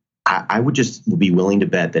 I would just be willing to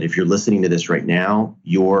bet that if you're listening to this right now,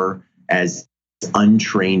 you're as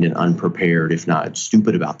untrained and unprepared, if not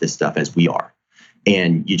stupid about this stuff as we are.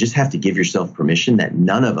 And you just have to give yourself permission that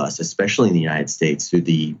none of us, especially in the United States, through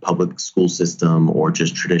the public school system or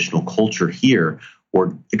just traditional culture here,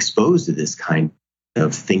 were exposed to this kind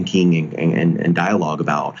of thinking and dialogue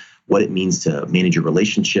about what it means to manage your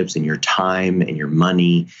relationships and your time and your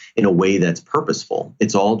money in a way that's purposeful.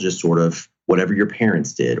 It's all just sort of whatever your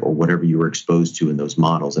parents did or whatever you were exposed to in those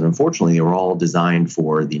models. And unfortunately, they were all designed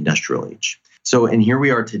for the industrial age. So, and here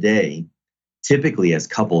we are today, typically as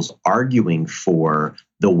couples arguing for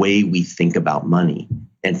the way we think about money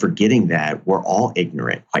and forgetting that we're all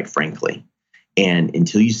ignorant, quite frankly. And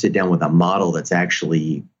until you sit down with a model that's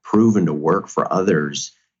actually proven to work for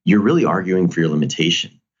others, you're really arguing for your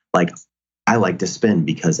limitation. Like, I like to spend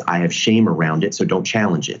because I have shame around it, so don't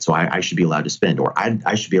challenge it. So I should be allowed to spend, or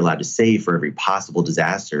I should be allowed to save for every possible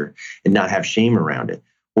disaster and not have shame around it.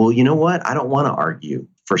 Well, you know what? I don't want to argue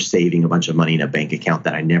for saving a bunch of money in a bank account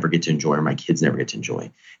that I never get to enjoy or my kids never get to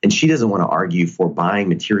enjoy. And she doesn't want to argue for buying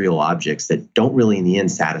material objects that don't really in the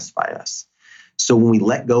end satisfy us. So when we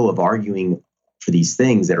let go of arguing for these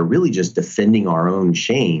things that are really just defending our own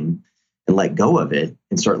shame and let go of it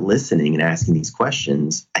and start listening and asking these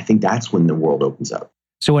questions, I think that's when the world opens up.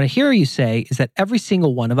 So what I hear you say is that every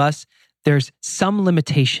single one of us, there's some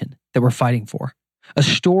limitation that we're fighting for. A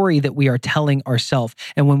story that we are telling ourselves.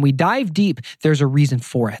 And when we dive deep, there's a reason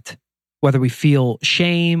for it. Whether we feel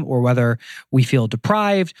shame or whether we feel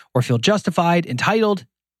deprived or feel justified, entitled,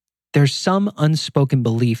 there's some unspoken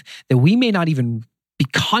belief that we may not even be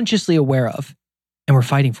consciously aware of, and we're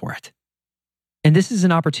fighting for it. And this is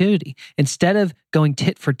an opportunity. Instead of going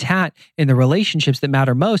tit for tat in the relationships that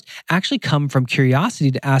matter most, actually come from curiosity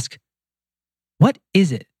to ask, what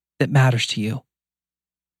is it that matters to you?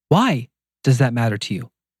 Why does that matter to you?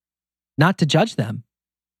 Not to judge them,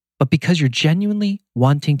 but because you're genuinely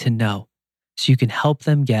wanting to know so you can help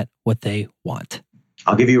them get what they want.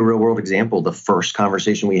 I'll give you a real world example. The first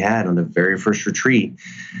conversation we had on the very first retreat,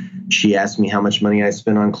 she asked me how much money I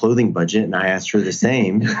spent on clothing budget, and I asked her the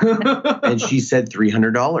same. And she said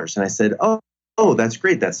 $300. And I said, oh, that's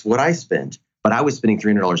great. That's what I spent. But I was spending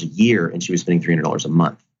 $300 a year, and she was spending $300 a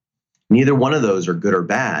month. Neither one of those are good or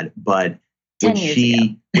bad. But when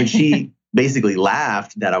she basically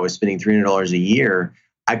laughed that I was spending $300 a year,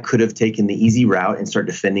 I could have taken the easy route and start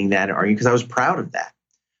defending that and arguing because I was proud of that.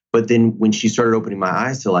 But then when she started opening my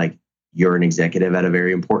eyes to like, you're an executive at a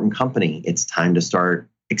very important company, it's time to start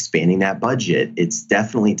expanding that budget. It's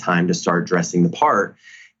definitely time to start dressing the part.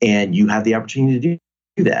 And you have the opportunity to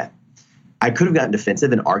do that. I could have gotten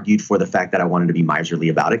defensive and argued for the fact that I wanted to be miserly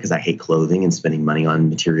about it because I hate clothing and spending money on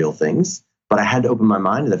material things. But I had to open my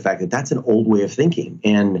mind to the fact that that's an old way of thinking.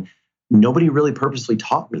 And nobody really purposely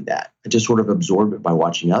taught me that. I just sort of absorbed it by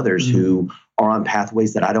watching others who are on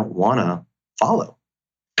pathways that I don't want to follow.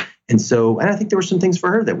 And I think there were some things for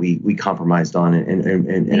her that we compromised on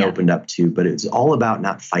and opened up to, but it's all about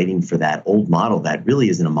not fighting for that old model that really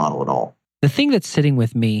isn't a model at all. The thing that's sitting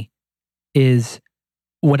with me is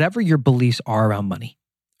whatever your beliefs are around money,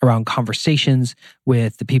 around conversations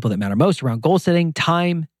with the people that matter most, around goal setting,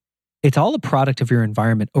 time, it's all a product of your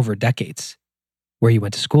environment over decades, where you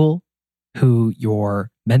went to school, who your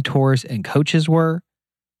mentors and coaches were,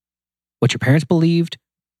 what your parents believed,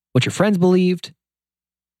 what your friends believed.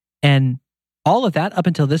 And all of that up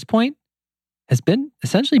until this point has been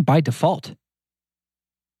essentially by default.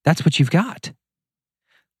 That's what you've got.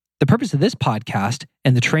 The purpose of this podcast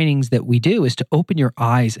and the trainings that we do is to open your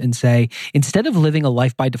eyes and say, instead of living a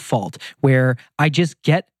life by default where I just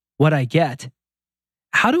get what I get,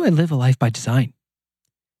 how do I live a life by design?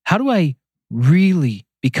 How do I really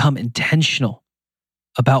become intentional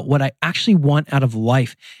about what I actually want out of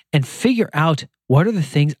life and figure out what are the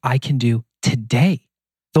things I can do today?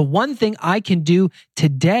 The one thing I can do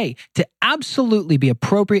today to absolutely be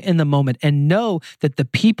appropriate in the moment and know that the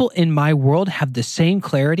people in my world have the same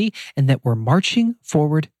clarity and that we're marching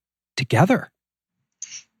forward together.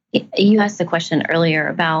 You asked the question earlier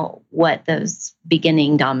about what those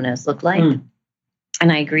beginning dominoes look like.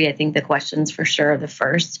 And I agree. I think the question's for sure the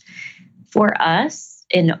first. For us,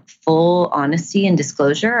 in full honesty and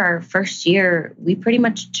disclosure, our first year, we pretty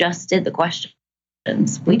much just did the questions.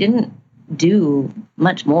 We didn't do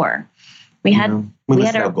much more. We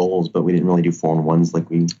listed our goals, but we didn't really do 4-on-1s like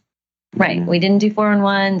we. Right. We didn't do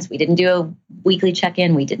 4-on-1s. We didn't do a weekly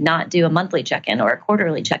check-in. We did not do a monthly check-in or a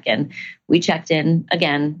quarterly check-in. We checked in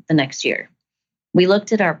again the next year. We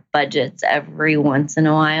looked at our budgets every once in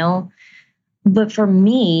a while. But for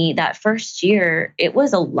me, that first year, it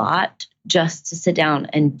was a lot just to sit down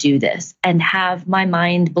and do this and have my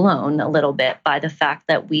mind blown a little bit by the fact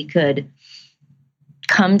that we could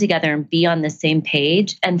come together and be on the same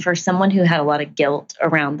page. And for someone who had a lot of guilt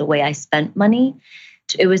around the way I spent money,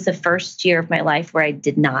 it was the first year of my life where I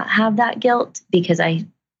did not have that guilt because I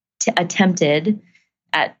attempted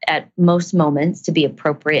at most moments to be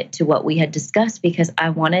appropriate to what we had discussed because I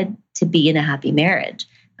wanted to be in a happy marriage.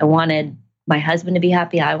 I wanted my husband to be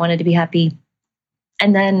happy. I wanted to be happy.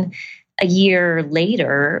 And then a year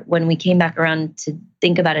later, when we came back around to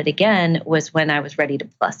think about it again, was when I was ready to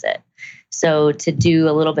plus it. So to do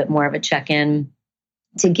a little bit more of a check-in,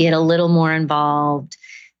 to get a little more involved,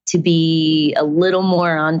 to be a little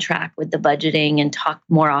more on track with the budgeting and talk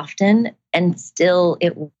more often. And still,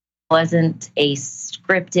 it wasn't a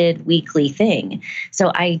scripted weekly thing.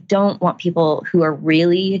 So I don't want people who are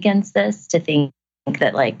really against this to think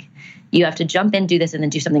that like you have to jump in, do this, and then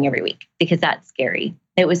do something every week, because that's scary.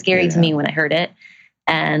 It was scary to me when I heard it.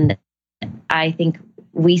 And I think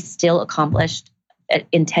we still accomplished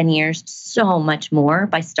in 10 years so much more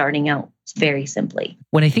by starting out very simply.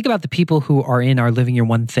 When I think about the people who are in our Living Your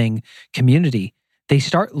One Thing community, they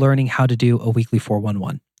start learning how to do a weekly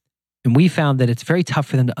 4-1-1. And we found that it's very tough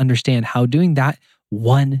for them to understand how doing that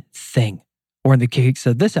one thing, or in the case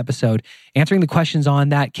of this episode, answering the questions on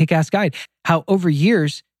that kick-ass guide, how over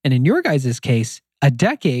years, and in your guys' case, a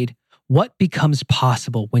decade, what becomes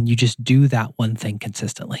possible when you just do that one thing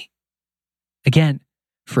consistently. Again,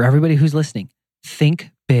 for everybody who's listening, think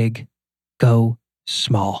big, go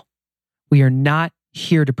small. We are not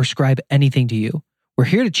here to prescribe anything to you. We're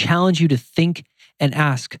here to challenge you to think and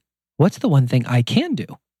ask, what's the one thing I can do?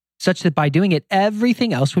 Such that by doing it,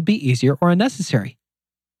 everything else would be easier or unnecessary.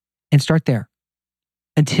 And start there.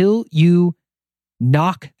 Until you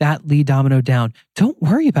knock that lead domino down, don't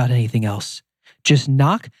worry about anything else. Just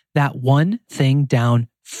knock that one thing down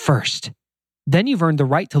first. Then you've earned the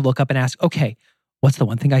right to look up and ask, okay, what's the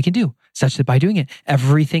one thing I can do? Such that by doing it,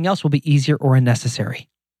 everything else will be easier or unnecessary.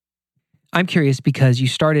 I'm curious because you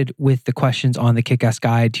started with the questions on the Kick-Ass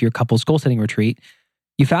Guide to your couples goal setting retreat.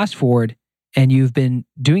 You fast forward and you've been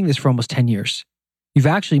doing this for almost 10 years. You've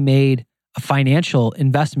actually made a financial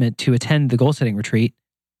investment to attend the goal setting retreat.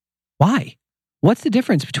 Why? What's the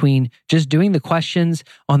difference between just doing the questions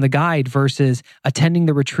on the guide versus attending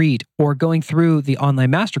the retreat or going through the online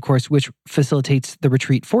master course, which facilitates the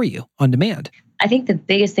retreat for you on demand? I think the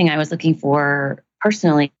biggest thing I was looking for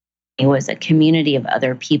personally was a community of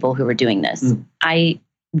other people who were doing this. I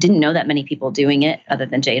didn't know that many people doing it other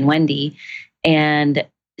than Jay and Wendy, and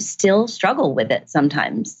still struggle with it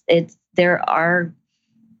sometimes.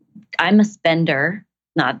 I'm a spender,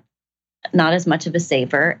 not as much of a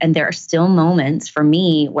saver. And there are still moments for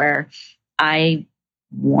me where I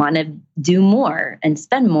want to do more and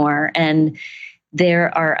spend more. And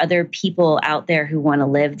there are other people out there who want to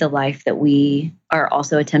live the life that we are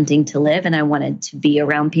also attempting to live. And I wanted to be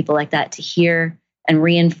around people like that to hear and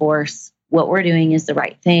reinforce what we're doing is the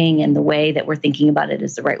right thing and the way that we're thinking about it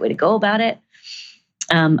is the right way to go about it.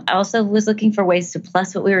 I also was looking for ways to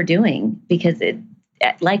plus what we were doing because it,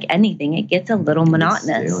 like anything, it gets a little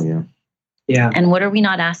monotonous. Still, Yeah. And what are we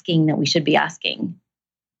not asking that we should be asking?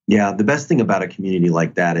 Yeah, the best thing about a community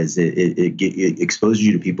like that is it exposes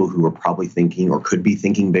you to people who are probably thinking or could be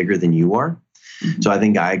thinking bigger than you are. Mm-hmm. So I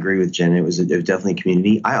think I agree with Jen. It was definitely a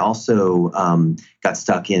community. I also got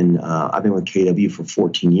stuck in, I've been with KW for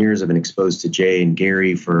 14 years. I've been exposed to Jay and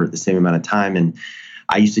Gary for the same amount of time. And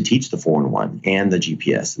I used to teach the 4-in-1 and the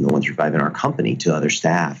GPS and the 1-through-5 in our company to other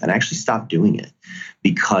staff. And I actually stopped doing it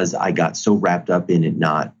because I got so wrapped up in it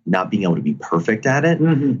not being able to be perfect at it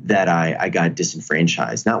that I got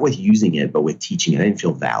disenfranchised, not with using it, but with teaching it. I didn't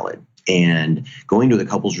feel valid. And going to the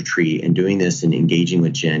couples retreat and doing this and engaging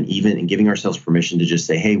with Jen, even and giving ourselves permission to just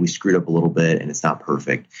say, hey, we screwed up a little bit and it's not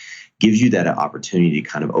perfect, gives you that opportunity to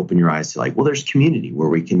kind of open your eyes to like, well, there's community where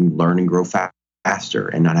we can learn and grow faster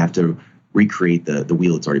and not have to recreate the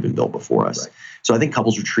wheel that's already been built before us. Right. So I think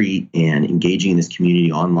couples retreat and engaging in this community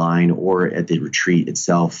online or at the retreat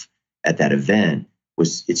itself at that event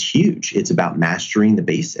it's huge. It's about mastering the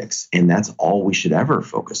basics. And that's all we should ever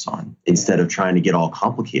focus on instead of trying to get all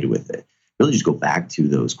complicated with it. Really just go back to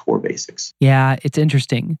those core basics. Yeah, it's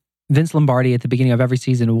interesting Vince Lombardi at the beginning of every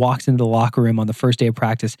season walks into the locker room on the first day of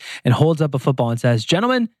practice and holds up a football and says,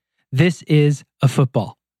 "Gentlemen, this is a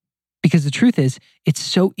football." Because the truth is, it's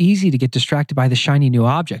so easy to get distracted by the shiny new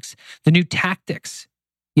objects, the new tactics.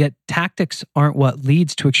 Yet tactics aren't what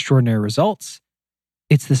leads to extraordinary results.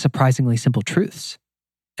 It's the surprisingly simple truths.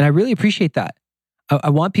 And I really appreciate that. I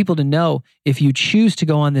want people to know, if you choose to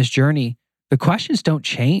go on this journey, the questions don't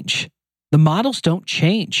change. The models don't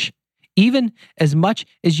change. Even as much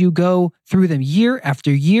as you go through them year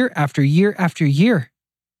after year after year after year,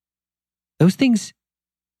 those things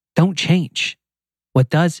don't change. What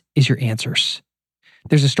does is your answers.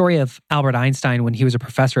 There's a story of Albert Einstein when he was a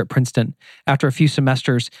professor at Princeton. After a few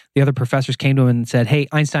semesters, the other professors came to him and said, "Hey,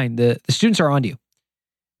 Einstein, the students are on to you.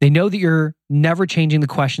 They know that you're never changing the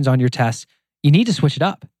questions on your tests. You need to switch it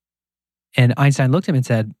up." And Einstein looked at him and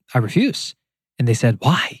said, "I refuse." And they said,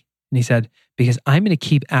 "Why?" And he said, "Because I'm going to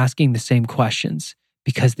keep asking the same questions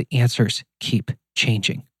because the answers keep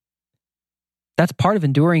changing." That's part of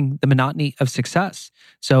enduring the monotony of success.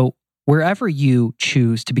 So wherever you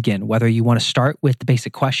choose to begin, whether you want to start with the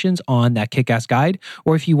basic questions on that kick-ass guide,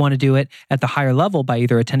 or if you want to do it at the higher level by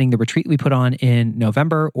either attending the retreat we put on in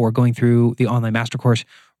November or going through the online master course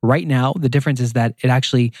right now, the difference is that it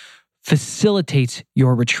actually facilitates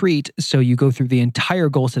your retreat. So you go through the entire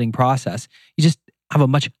goal setting process. You just have a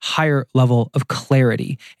much higher level of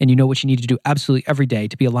clarity and you know what you need to do absolutely every day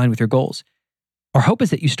to be aligned with your goals. Our hope is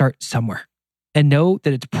that you start somewhere and know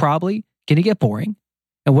that it's probably going to get boring.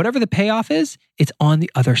 And whatever the payoff is, it's on the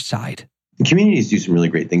other side. The communities do some really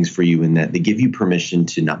great things for you in that they give you permission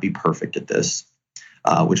to not be perfect at this,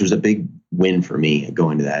 which was a big win for me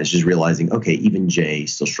going to that. It's just realizing, okay, even Jay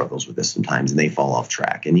still struggles with this sometimes and they fall off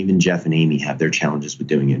track. And even Jeff and Amy have their challenges with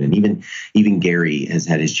doing it. And even Gary has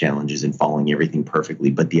had his challenges in following everything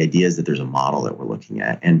perfectly. But the idea is that there's a model that we're looking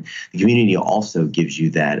at. And the community also gives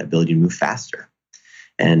you that ability to move faster.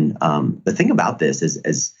 And the thing about this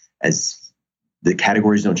is as the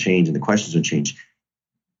categories don't change and the questions don't change,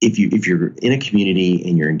 if you're in a community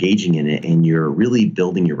and you're engaging in it and you're really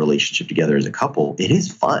building your relationship together as a couple, it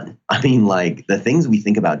is fun. I mean, like the things we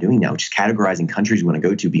think about doing now, which is categorizing countries we want to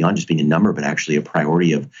go to beyond just being a number, but actually a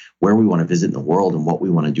priority of where we want to visit in the world and what we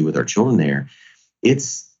want to do with our children there.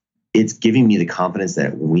 It's giving me the confidence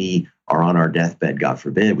that when we are on our deathbed, God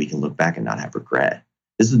forbid, we can look back and not have regret.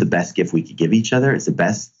 This is the best gift we could give each other. It's the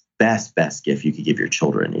best gift you could give your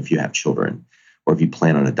children if you have children. Or if you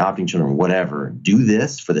plan on adopting children or whatever, do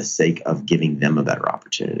this for the sake of giving them a better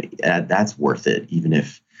opportunity. That's worth it, even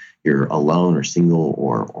if you're alone or single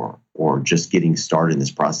or just getting started in this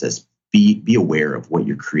process. Be aware of what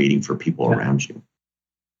you're creating for people around you.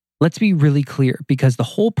 Let's be really clear, because the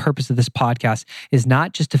whole purpose of this podcast is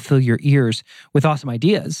not just to fill your ears with awesome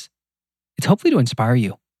ideas. It's hopefully to inspire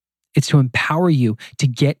you. It's to empower you to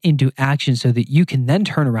get into action so that you can then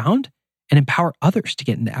turn around and empower others to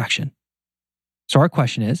get into action. So our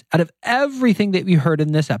question is, out of everything that we heard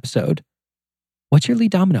in this episode, what's your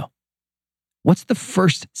lead domino? What's the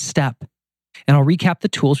first step? And I'll recap the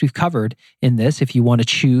tools we've covered in this if you want to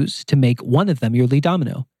choose to make one of them your lead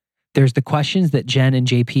domino. There's the questions that Jen and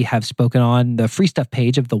JP have spoken on the free stuff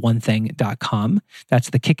page of theonething.com. That's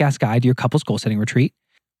the kick-ass guide to your couple's goal setting retreat.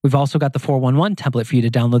 We've also got the 411 template for you to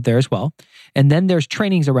download there as well. And then there's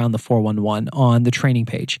trainings around the 411 on the training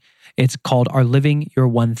page. It's called our Living Your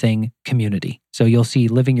One Thing community. So you'll see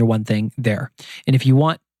Living Your One Thing there. And if you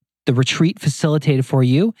want the retreat facilitated for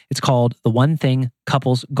you, it's called the One Thing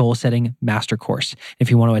Couples Goal Setting Master Course. If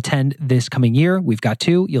you want to attend this coming year, we've got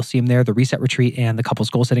two. You'll see them there, the Reset Retreat and the Couples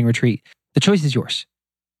Goal Setting Retreat. The choice is yours.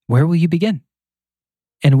 Where will you begin?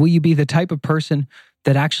 And will you be the type of person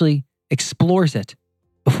that actually explores it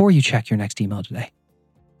before you check your next email today?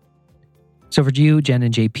 So for you, Jen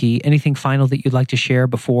and JP, anything final that you'd like to share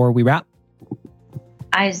before we wrap?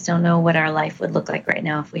 I just don't know what our life would look like right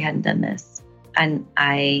now if we hadn't done this. And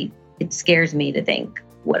it scares me to think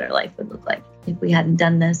what our life would look like if we hadn't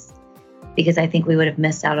done this, because I think we would have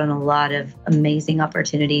missed out on a lot of amazing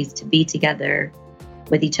opportunities to be together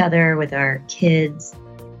with each other, with our kids,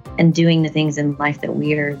 and doing the things in life that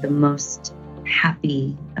we are the most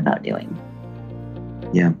happy about doing.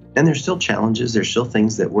 Yeah. And there's still challenges. There's still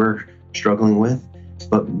things that we're struggling with.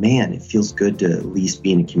 But man, it feels good to at least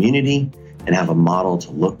be in a community and have a model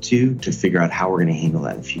to look to figure out how we're going to handle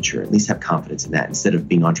that in the future. At least have confidence in that instead of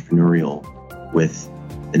being entrepreneurial with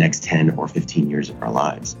the next 10 or 15 years of our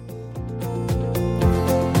lives.